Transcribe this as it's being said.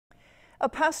A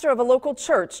pastor of a local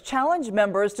church challenged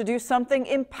members to do something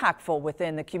impactful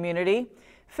within the community.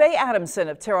 Faye Adamson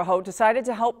of Terre Haute decided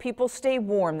to help people stay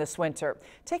warm this winter.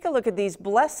 Take a look at these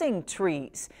blessing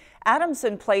trees.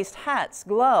 Adamson placed hats,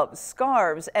 gloves,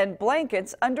 scarves, and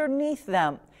blankets underneath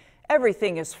them.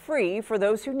 Everything is free for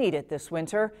those who need it this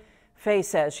winter. Faye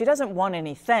says she doesn't want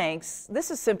any thanks. This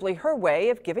is simply her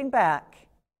way of giving back.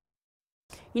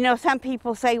 You know, some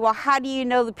people say, well, how do you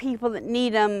know the people that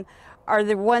need them are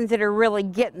the ones that are really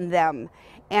getting them?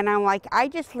 And I'm like, I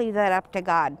just leave that up to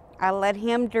God. I let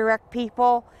Him direct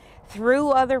people through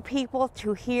other people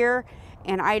to here,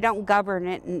 and I don't govern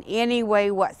it in any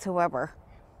way whatsoever.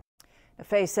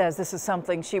 Faye says this is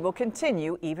something she will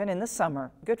continue even in the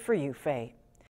summer. Good for you, Faye.